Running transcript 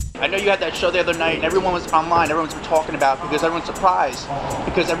I know you had that show the other night, and everyone was online. Everyone's been talking about it because everyone's surprised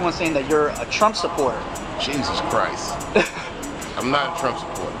because everyone's saying that you're a Trump supporter. Jesus Christ. I'm not a Trump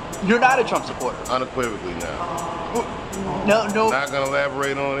supporter. You're not a Trump supporter. Unequivocally now. No. Not gonna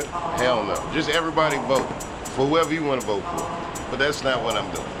elaborate on it? Hell no. Just everybody vote for whoever you want to vote for. But that's not what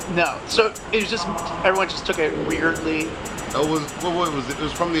I'm doing. No. So it was just everyone just took it weirdly. It was what was it? It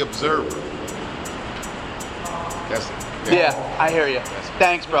was from the Observer. That's it. Yeah, I hear you.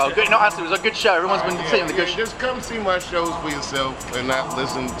 Thanks, bro. Good. No, honestly, it was a good show. Everyone's been saying the good show. Just come see my shows for yourself and not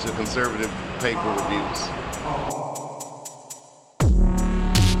listen to conservative paper reviews.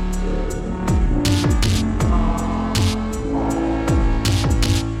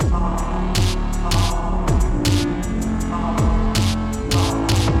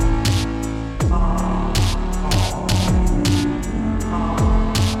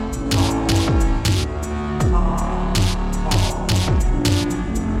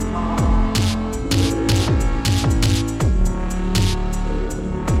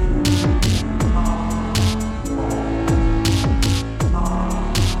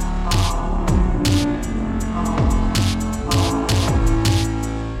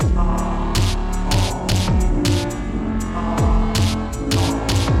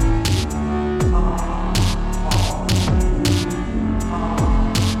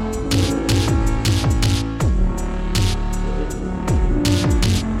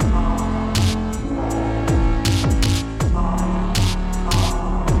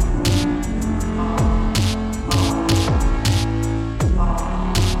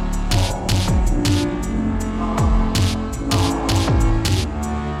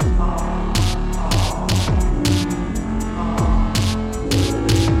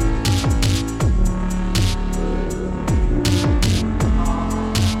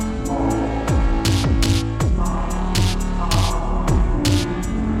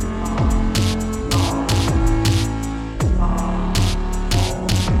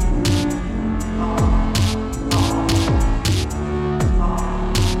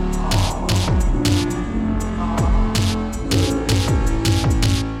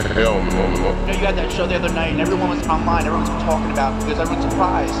 You had that show the other night, and everyone was online. Everyone's been talking about it because everyone's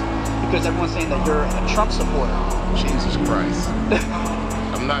surprised because everyone's saying that you're a Trump supporter. Jesus Christ.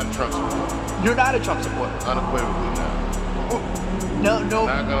 I'm not a Trump supporter. You're not a Trump supporter. Unequivocally now. No.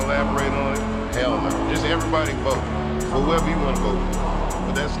 Not gonna elaborate on it? Hell no. Just everybody vote for whoever you want to vote for.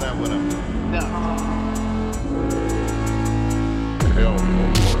 But that's not what I'm doing. No. Hell no.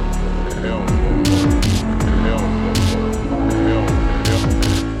 Hell no. Hell no.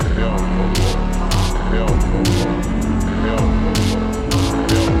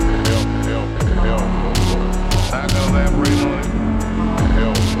 Not gonna elaborate on it.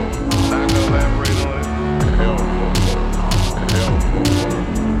 Hell no. Not gonna elaborate on it. Hell no. Hell no.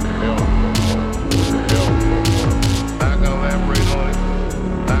 Hell no. Hell no. Not gonna elaborate on it.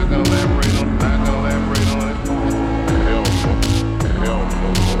 Not gonna elaborate on it. Not gonna elaborate on it. Hell no. Hell no.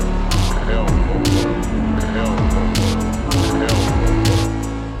 Hell no. Hell no. Hell no.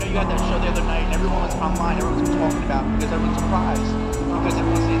 You had that show the other night, and everyone was online. Everyone's been talking about it because everyone's surprised because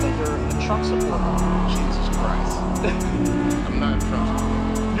everyone's saying that you're a Trump supporter. Jesus Christ. I'm not a Trump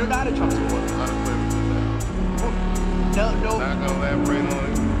supporter. You're not a Trump supporter. Unequivocally now. No. Not gonna elaborate on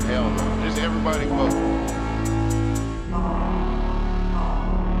it? Hell no. Just everybody vote